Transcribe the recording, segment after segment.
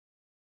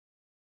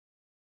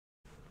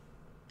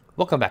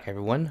Welcome back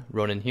everyone,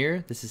 Ronan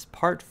here. This is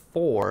part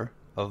 4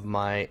 of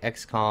my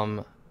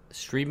Xcom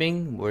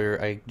streaming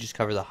where I just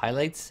cover the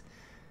highlights.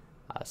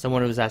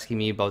 Someone was asking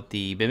me about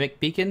the Mimic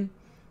Beacon,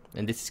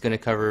 and this is going to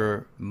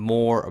cover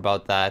more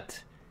about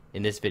that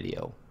in this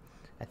video.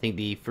 I think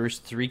the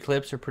first 3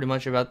 clips are pretty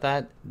much about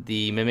that.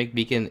 The Mimic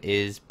Beacon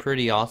is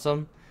pretty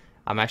awesome.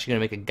 I'm actually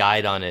going to make a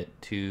guide on it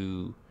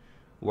to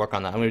work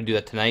on that. I'm going to do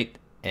that tonight,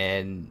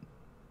 and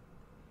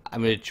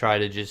I'm going to try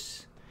to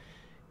just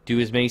do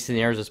as many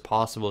scenarios as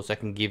possible so I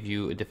can give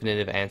you a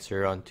definitive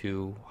answer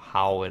onto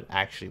how it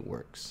actually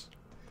works.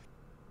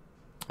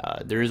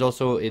 There is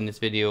also in this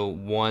video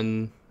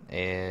one,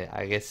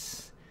 I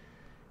guess,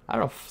 I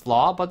don't know,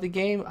 flaw about the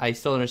game. I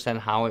still understand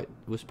how it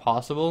was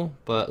possible,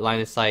 but line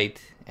of sight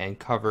and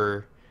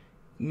cover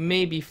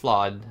may be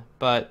flawed,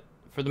 but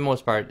for the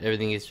most part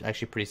everything is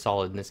actually pretty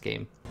solid in this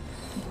game.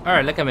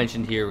 Alright, like I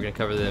mentioned here, we're going to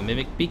cover the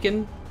Mimic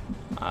Beacon,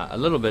 a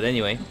little bit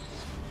anyway.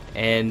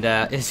 And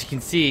as you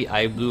can see,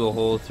 I blew a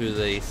hole through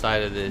the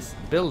side of this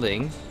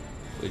building,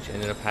 which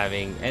ended up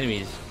having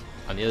enemies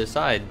on the other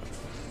side.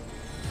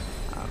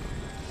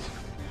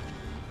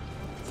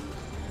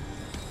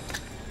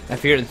 I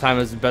figured at the time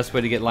it was the best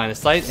way to get line of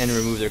sight and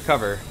remove their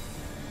cover.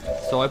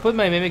 So I put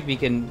my Mimic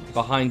Beacon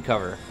behind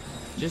cover,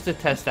 just to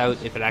test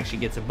out if it actually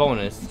gets a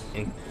bonus,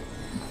 and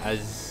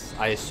as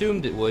I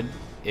assumed it would,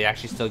 it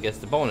actually still gets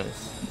the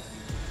bonus.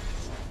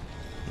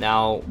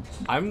 Now,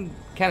 I'm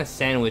kind of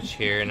sandwiched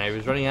here, and I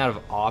was running out of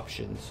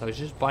options, so I was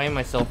just buying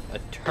myself a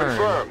turn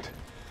Confirmed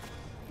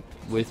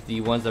with the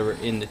ones that were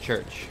in the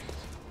church.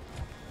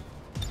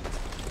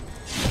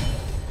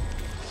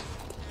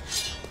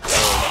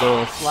 So,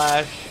 go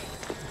slash,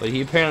 but he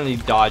apparently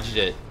dodged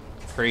it.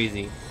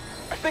 Crazy.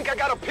 I think I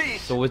got a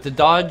piece. So with the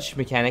dodge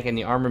mechanic and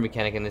the armor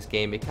mechanic in this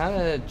game, it kind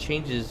of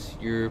changes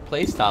your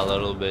playstyle a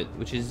little bit,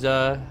 which is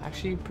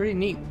actually pretty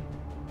neat.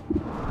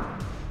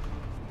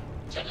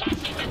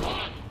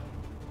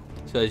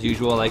 So as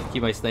usual, I like to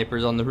keep my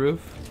snipers on the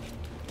roof.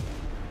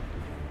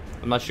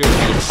 I'm not sure if the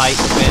height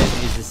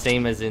advantage is the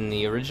same as in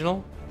the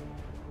original.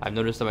 I've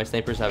noticed that my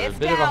snipers have a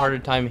bit of a harder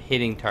time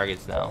hitting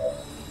targets now,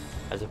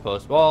 as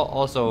opposed. Well,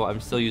 also I'm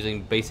still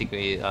using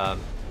basically the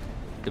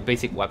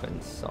basic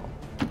weapons. So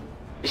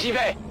I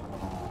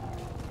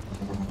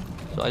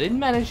didn't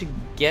manage to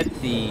get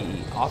the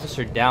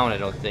officer down. I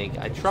don't think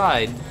I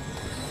tried.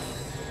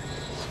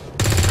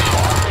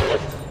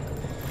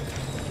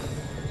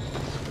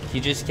 He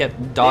just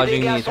kept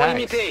dodging the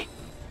attacks. Just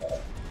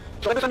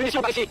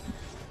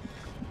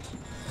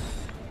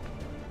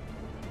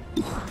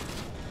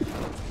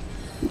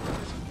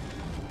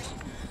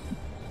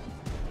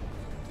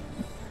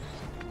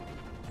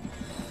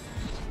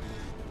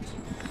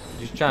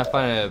trying to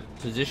find a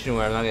position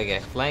where I'm not gonna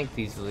get flanked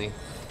easily.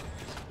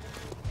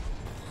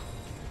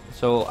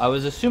 So I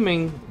was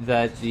assuming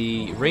that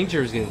the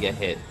ranger is gonna get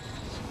hit,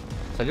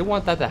 so I didn't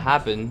want that to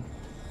happen.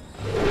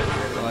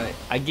 So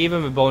I gave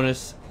him a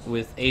bonus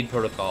with aid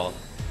protocol.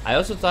 I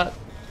also thought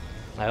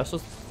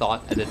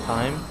at the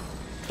time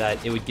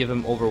that it would give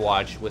him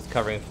overwatch with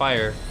covering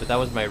fire, but that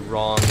was my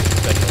wrong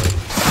speculation.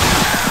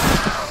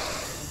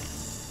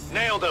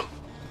 Nailed him.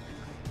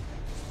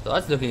 So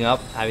that's looking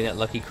up, having that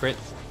lucky crit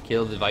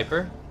kill the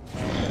Viper.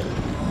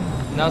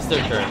 Now it's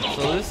their turn.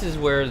 So this is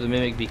where the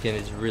Mimic Beacon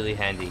is really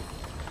handy.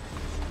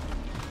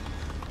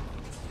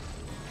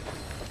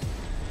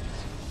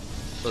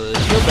 So the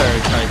shield bearer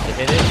tries to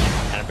hit it,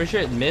 and I'm pretty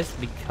sure it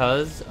missed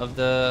because of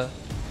the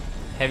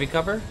heavy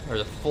cover, or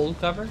the full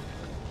cover.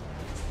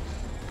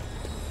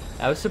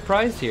 I was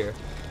surprised here.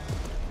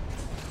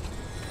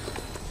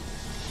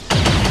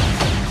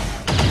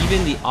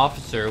 Even the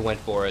officer went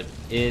for it.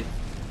 It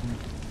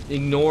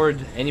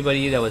ignored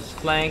anybody that was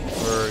flanked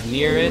or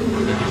near it.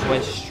 It just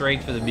went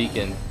straight for the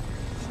beacon.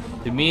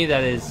 To me,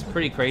 that is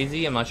pretty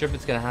crazy. I'm not sure if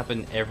it's going to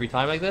happen every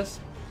time like this,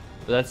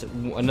 but that's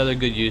another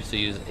good use to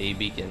use a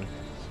beacon.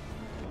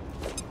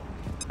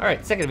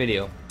 Alright, second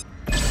video.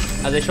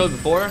 As I showed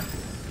before,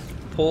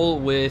 pull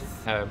with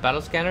a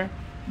battle scanner,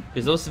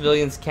 because those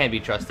civilians can't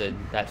be trusted.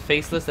 That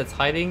faceless that's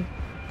hiding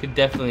could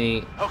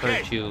definitely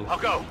hurt you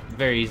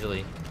very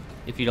easily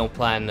if you don't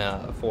plan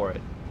for it.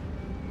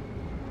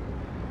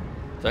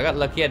 So I got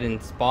lucky I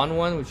didn't spawn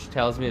one, which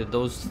tells me that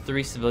those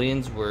 3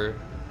 civilians were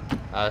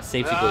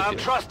safe to go to. I'm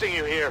trusting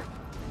you here.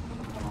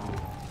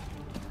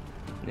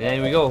 And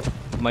there we go.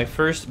 My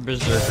first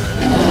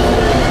berserker.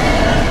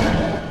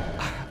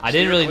 I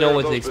didn't really know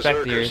what to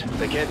expect here.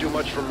 They can't do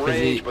much from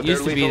range, it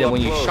used to be that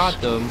when you shot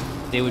them,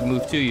 they would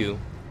move to you.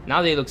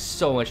 Now they look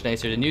so much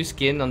nicer. The new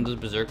skin on those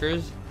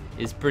berserkers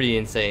is pretty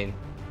insane.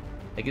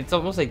 Like, it's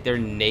almost like they're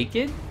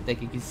naked.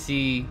 Like, you can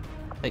see,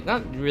 like,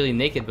 not really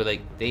naked, but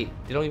like they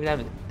don't even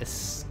have a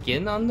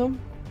skin on them.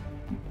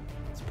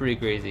 It's pretty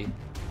crazy.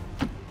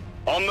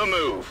 On the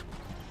move.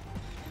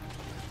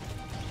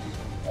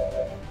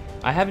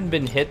 I haven't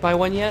been hit by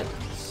one yet,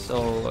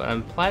 so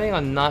I'm planning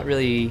on not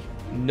really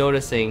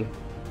noticing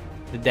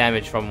the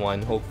damage from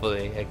one.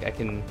 Hopefully I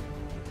can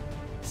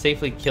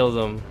safely kill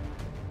them.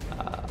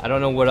 I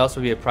don't know what else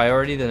would be a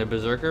priority than a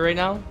berserker right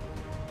now,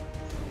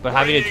 but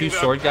having the 2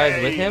 sword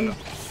guys with him,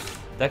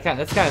 That's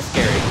kind of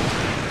scary.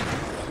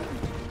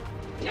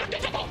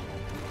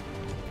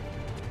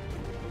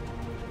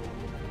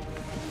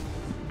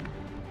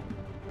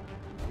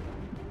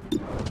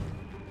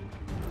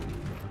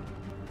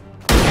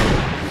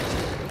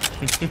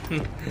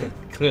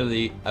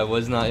 Clearly, I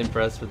was not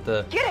impressed with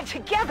the Get it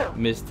together.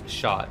 missed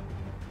shot.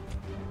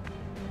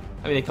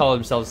 I mean, they call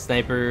themselves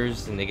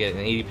snipers, and they get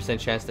an 80%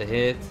 chance to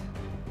hit.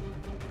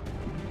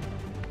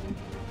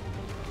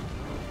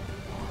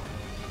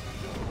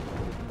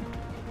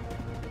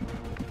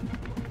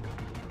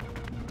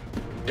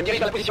 Je me dirige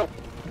dans la position.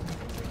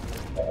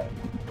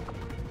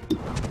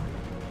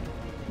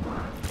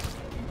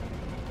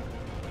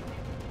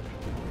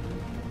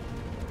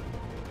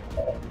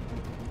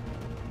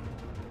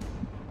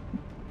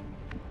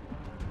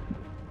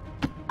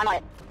 I'm on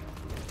it.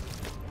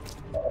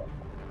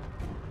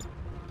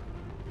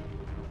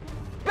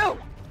 Boom.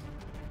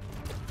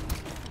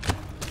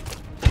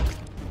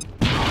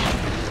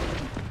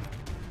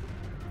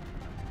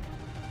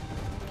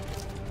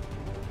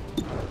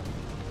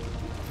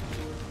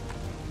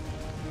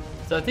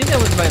 So I think that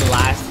was my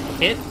last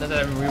hit. Now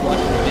that I'm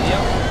rewatching the video,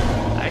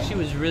 I actually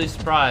was really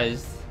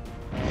surprised.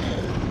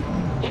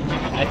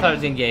 I thought I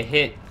was gonna get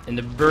hit, and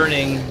the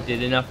burning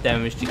did enough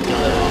damage to kill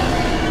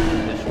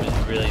it, which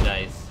was really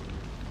nice.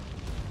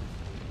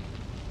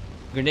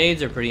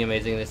 Grenades are pretty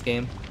amazing in this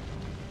game.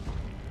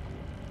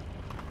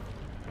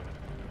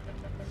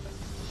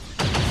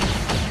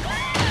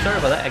 Sorry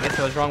about that. I guess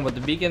I was wrong about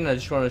the beacon. I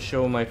just want to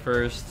show my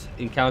first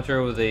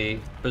encounter with a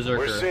berserker.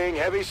 We're seeing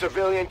heavy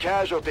civilian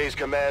casualties,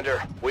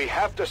 Commander. We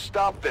have to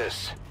stop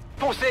this.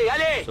 Foncez,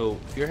 allez. So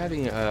if you're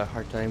having a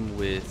hard time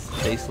with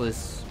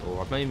faceless,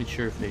 or I'm not even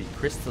sure if maybe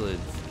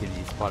crystalids can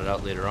be spotted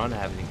out later on, I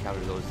haven't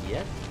encountered those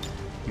yet,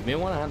 you may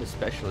want to have a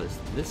specialist.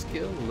 This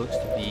skill looks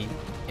to be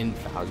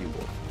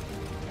invaluable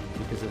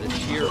because of the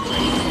sheer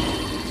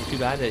range. It's too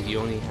bad that you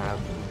only have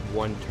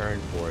one turn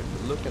for it,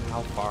 but look at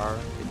how far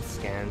it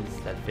scans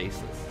that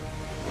faceless.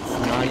 It's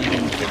not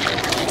even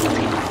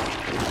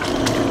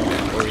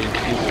or view.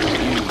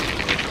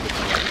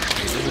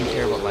 It doesn't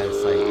care about line of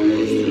sight.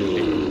 If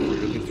you're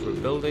looking through a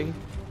building,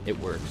 it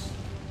works.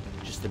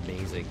 Just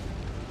amazing.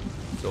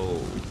 So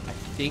I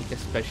think a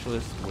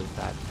specialist with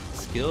that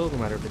skill, no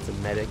matter if it's a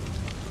medic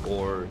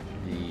or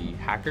the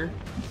hacker,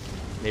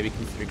 maybe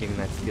consider getting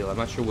that skill. I'm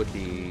not sure what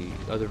the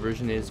other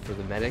version is for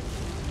the medic,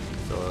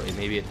 so it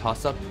may be a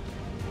toss-up,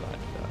 but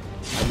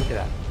look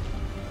at that.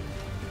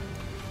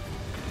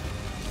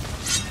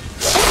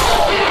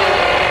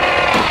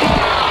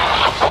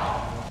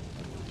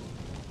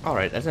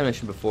 Alright, as I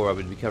mentioned before, I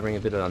would be covering a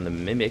bit on the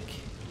Mimic.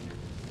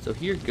 So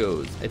here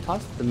goes. I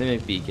tossed the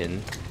Mimic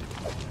beacon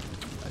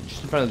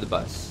just in front of the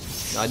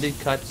bus. Now I did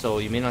cut, so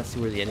you may not see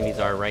where the enemies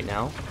are right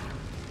now.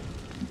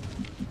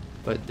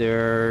 But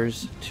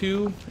there's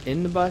two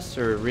in the bus,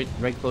 or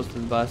right close to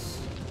the bus.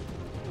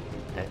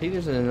 I think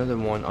there's another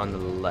one on the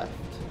left.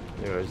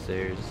 There's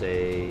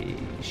a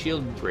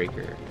shield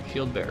bearer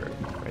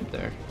right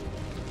there.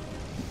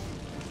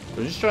 So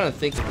I'm just trying to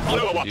think of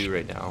what to do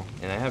right now.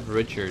 And I have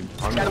Richard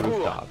on the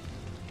rooftop.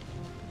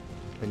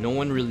 And no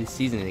one really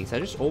sees anything, so I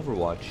just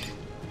overwatch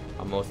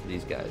on most of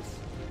these guys.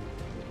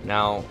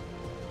 Now,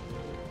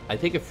 I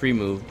take a free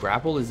move.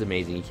 Grapple is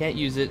amazing. You can't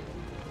use it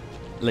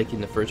like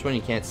in the first one.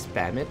 You can't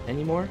spam it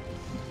anymore.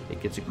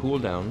 It gets a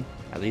cooldown,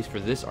 at least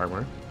for this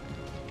armor.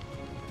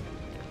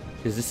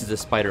 Because this is a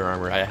spider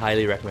armor. I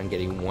highly recommend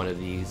getting one of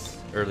these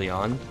early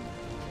on.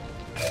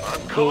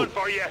 I'm coming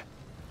for you.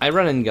 I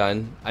run and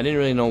gun. I didn't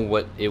really know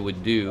what it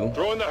would do.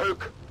 Throw in the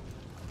hook.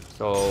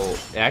 So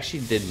it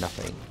actually did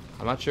nothing.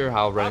 I'm not sure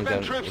how run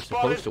and gun is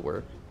supposed to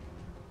work,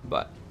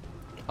 but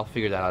I'll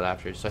figure that out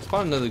after. So I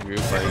spawned another group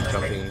by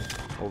jumping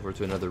over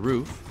to another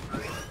roof,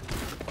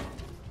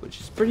 which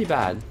is pretty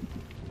bad.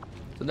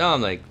 So now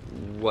I'm like,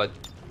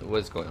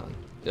 what's going on?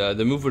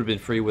 The move would have been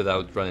free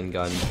without run and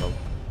gun. So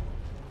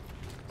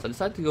I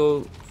decided to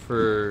go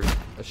for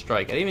a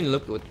strike. I didn't even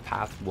look at what the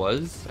path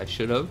was. I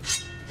should have.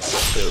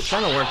 So it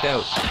kind of worked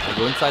out. I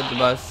go inside the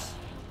bus,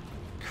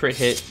 crit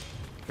hit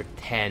for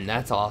 10.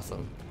 That's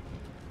awesome.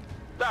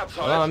 That's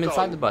how Well, I'm it's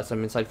inside done. the bus.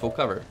 I'm inside full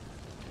cover.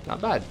 Not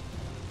bad.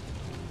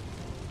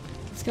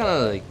 It's kind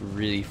of like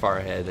really far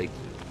ahead, like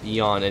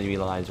beyond enemy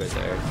lines right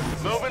there. This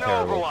is Moving to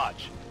terrible.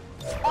 Overwatch.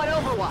 On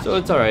Overwatch. So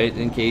it's alright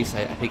in case.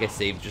 I think I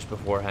saved just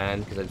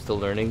beforehand because I'm still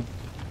learning.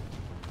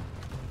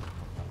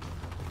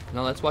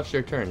 Now let's watch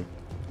their turn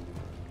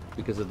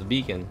because of the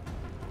beacon.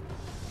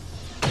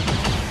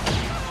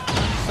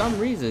 For some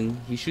reason,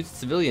 he shoots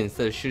civilians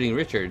instead of shooting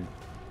Richard.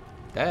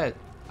 That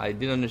I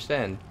didn't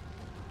understand,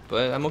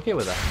 but I'm okay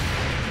with that.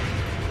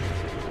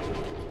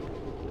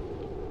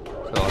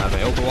 So I'll have my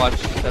Overwatch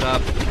set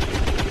up.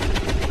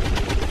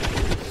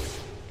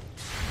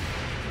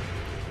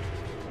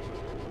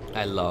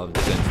 I love the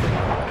gun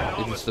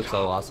thing. It just looks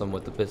so awesome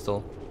with the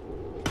pistol.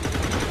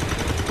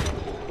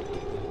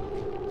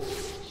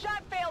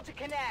 Shot failed to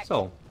connect.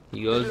 So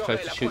he goes,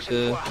 tries to shoot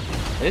the.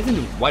 It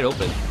isn't wide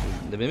open.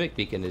 The Mimic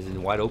beacon is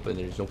in wide open.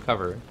 There's no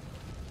cover.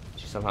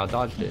 She somehow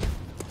dodged it.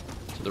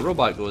 So the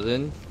robot goes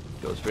in,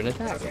 goes for an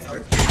attack.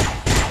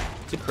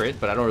 It's a crit,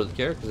 but I don't really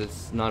care because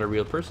it's not a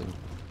real person.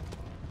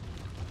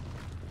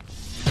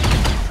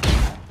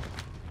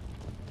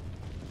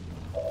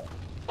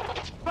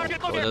 So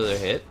another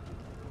hit.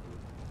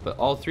 But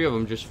all three of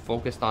them just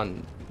focused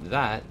on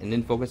that and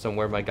then focused on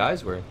where my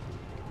guys were.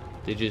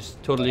 They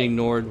just totally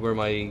ignored where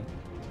my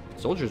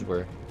soldiers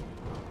were.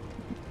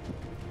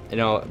 You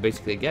know,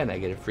 basically again, I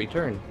get a free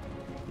turn.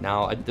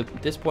 Now, at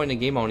this point in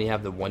the game, I only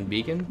have the one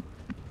beacon.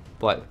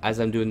 But as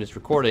I'm doing this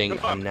recording,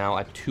 I'm now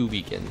at 2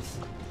 beacons.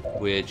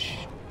 Which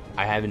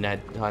I haven't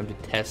had time to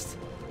test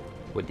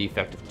what the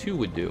effect of 2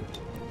 would do.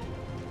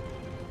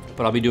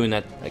 But I'll be doing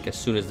that like as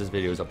soon as this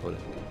video is uploaded.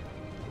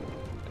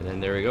 And then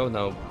there we go.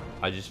 Now,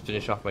 I just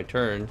finished off my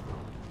turn.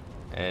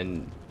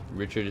 And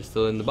Richard is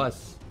still in the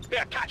bus.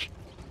 Yeah, catch.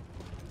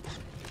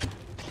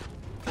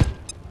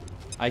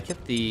 I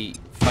kept the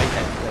fight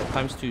at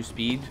 ×2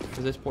 speed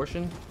for this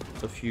portion,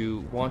 so if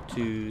you want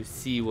to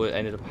see what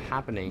ended up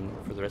happening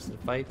for the rest of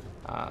the fight,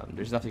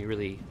 there's nothing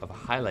really of a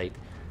highlight.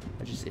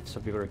 If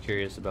some people are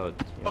curious about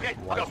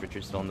why is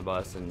Richard still on the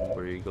bus and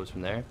where he goes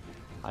from there,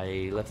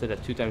 I left it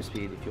at 2x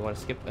speed. If you want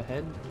to skip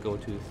ahead, go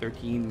to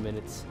 13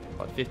 minutes,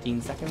 about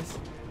 15 seconds,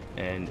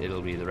 and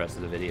it'll be the rest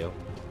of the video.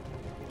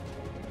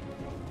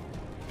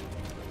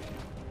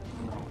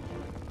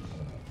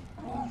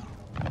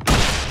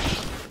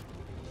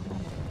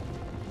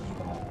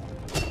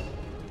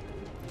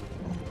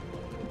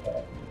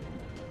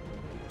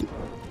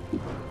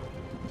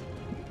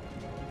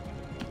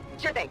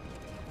 Sure thing.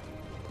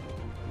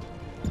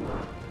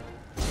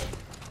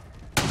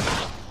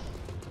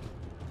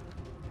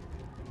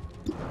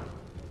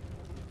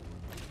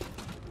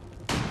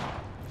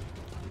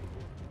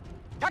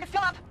 Target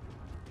still up.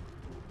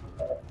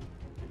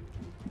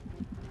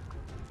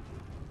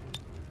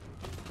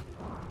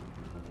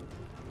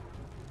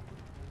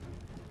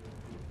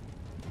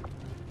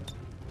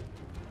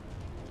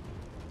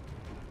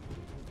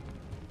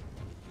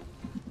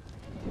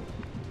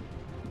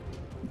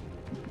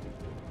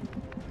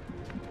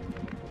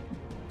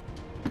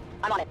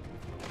 I'm on it.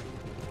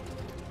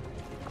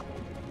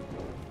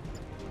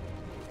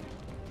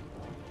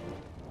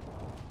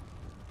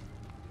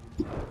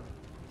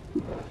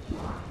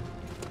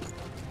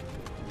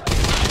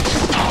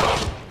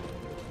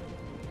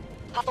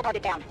 Hostile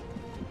target down.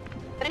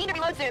 But I need to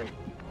reload soon.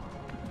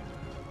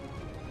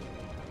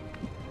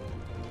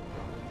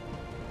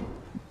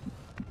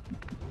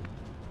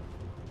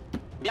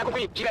 Bien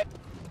compris, j'y vais.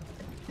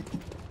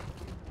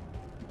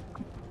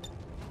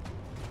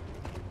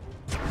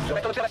 Je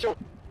reste en observation.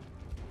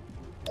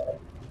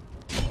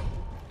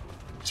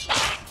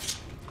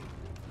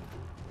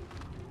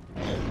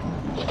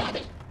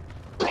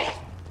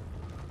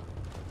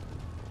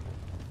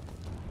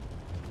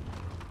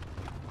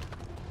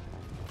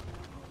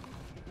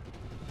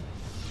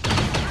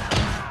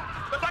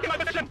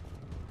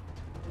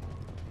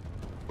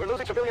 We're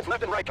losing civilians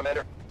left and right,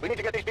 Commander. We need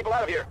to get these people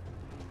out of here.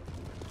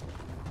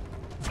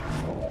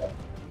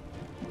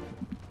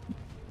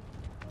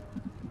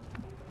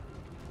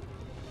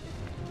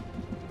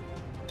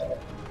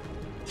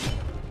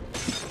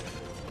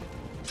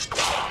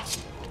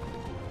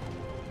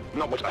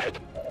 Not much ahead.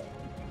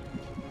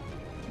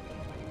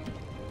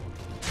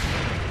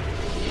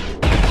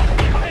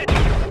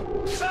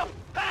 Help!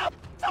 Help!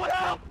 Someone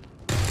help!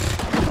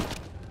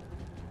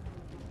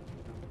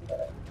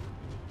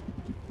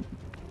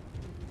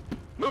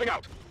 Moving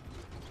out.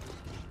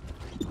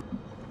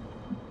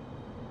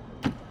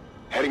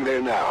 Heading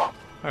there now.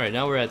 Alright,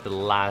 now we're at the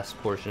last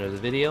portion of the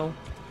video.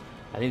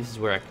 I think this is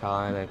where I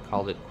kind of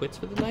called it quits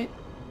for the night.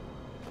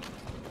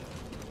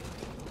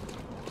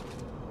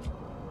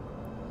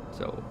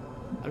 So,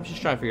 I'm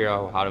just trying to figure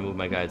out how to move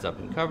my guys up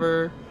in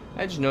cover.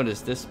 I just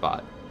noticed this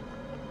spot.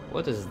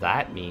 What does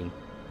that mean?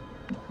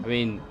 I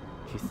mean,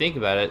 if you think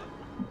about it,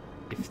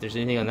 if there's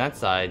anything on that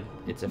side,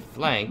 it's a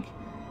flank.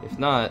 If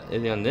not,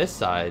 anything on this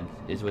side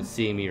is what's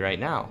seeing me right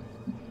now.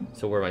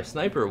 So where my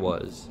sniper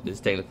was is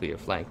technically a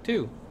flank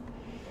too.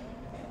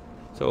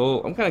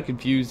 So I'm kind of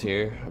confused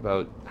here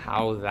about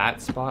how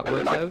that spot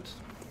works out.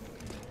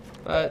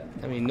 But,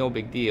 I mean, no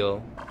big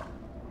deal.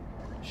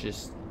 It's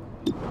just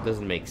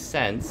doesn't make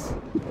sense.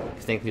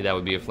 Because technically that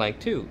would be a flank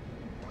too.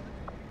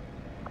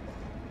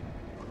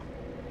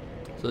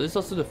 So this is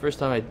also the first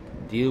time I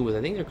deal with,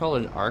 I think they're called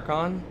an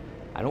Archon.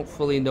 I don't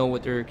fully know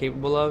what they're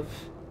capable of.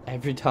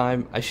 Every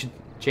time, I should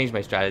change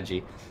my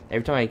strategy.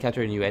 Every time I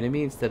encounter a new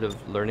enemy, instead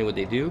of learning what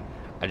they do,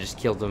 I just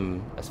kill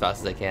them as fast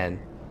as I can.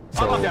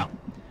 So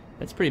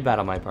that's pretty bad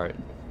on my part.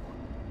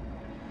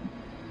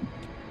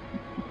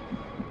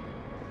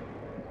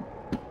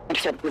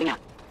 Understood. Moving out.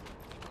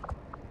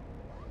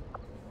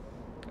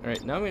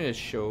 Alright, now I'm going to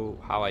show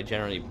how I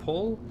generally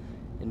pull,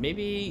 and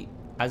maybe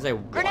as I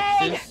watch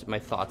this, my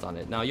thoughts on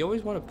it. Now, you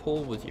always want to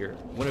pull with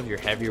one of your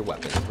heavier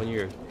weapons, one of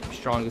your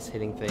strongest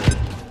hitting thing.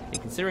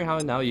 And considering how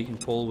now you can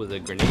pull with a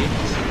grenade,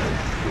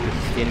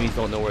 because the enemies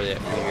don't know where you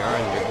are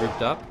and you're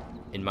grouped up,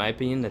 in my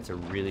opinion, that's a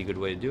really good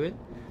way to do it.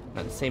 And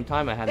at the same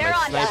time, I had my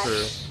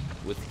sniper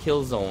with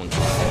kill zone.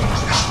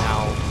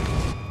 Now,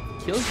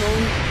 kill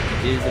zone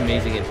is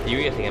amazing in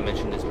theory. I think I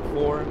mentioned this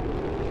before.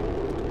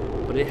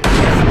 but it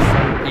has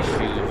some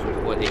issues with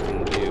what it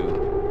can do.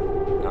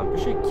 Now, I'm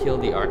pretty sure he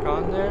killed the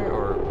Archon there,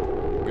 or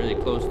really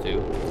close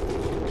to.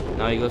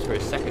 Now he goes for a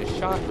second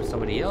shot with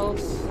somebody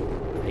else.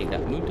 I think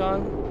that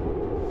Mouton.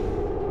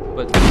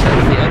 But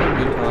because the other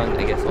Mouton,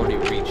 I guess, already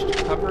reached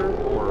cover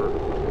or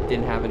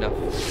didn't have enough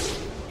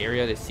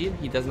area to see him,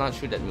 he does not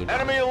shoot at Mouton.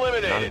 Enemy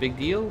eliminated. Not a big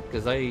deal,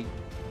 because I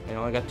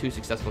got 2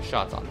 successful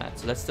shots on that,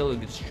 so that's still a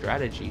good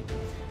strategy.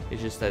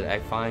 It's just that I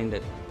find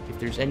that if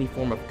there's any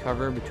form of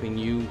cover between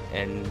you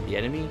and the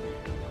enemy,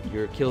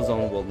 your kill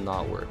zone will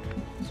not work.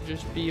 So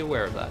just be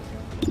aware of that.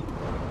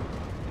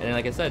 And then,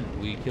 like I said,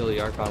 we kill the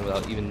Archon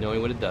without even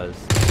knowing what it does.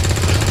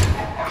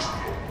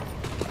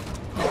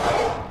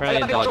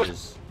 Apparently it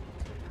dodges.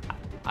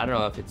 I don't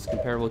know if it's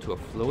comparable to a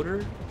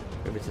floater,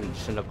 or if it's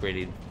just an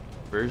upgraded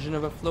version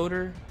of a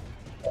floater.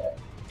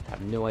 I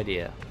have no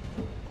idea.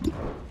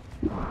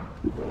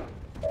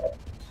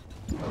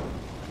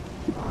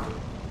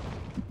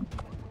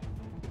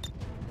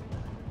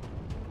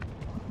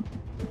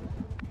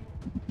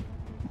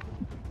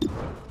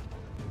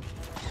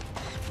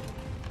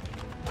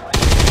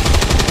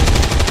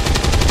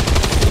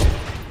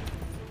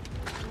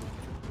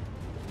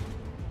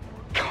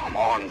 Come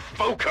on,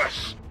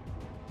 focus.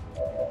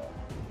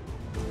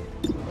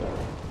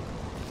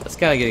 That's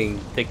kind of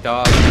getting ticked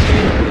off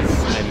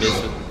because I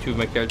missed with 2 of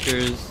my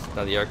characters.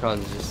 Now the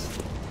Archon's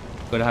just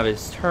going to have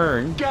his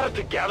turn. Get it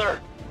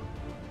together.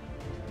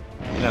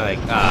 And I'm like,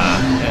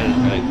 and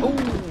I'm like, oh,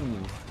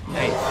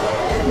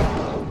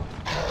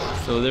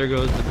 nice. So there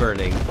goes the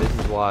burning. This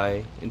is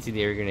why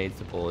incendiary grenades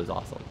to pull is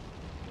awesome.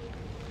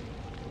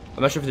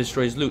 I'm not sure if it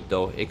destroys loot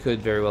though. It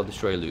could very well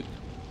destroy loot.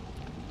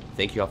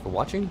 Thank you all for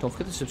watching. Don't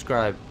forget to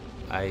subscribe.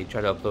 I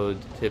try to upload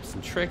tips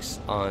and tricks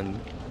on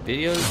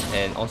videos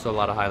and also a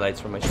lot of highlights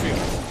from my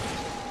streams.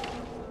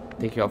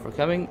 Thank you all for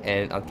coming,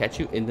 and I'll catch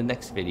you in the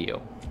next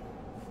video.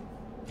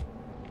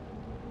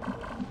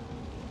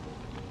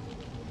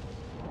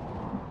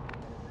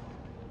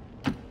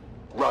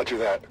 Roger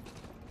that.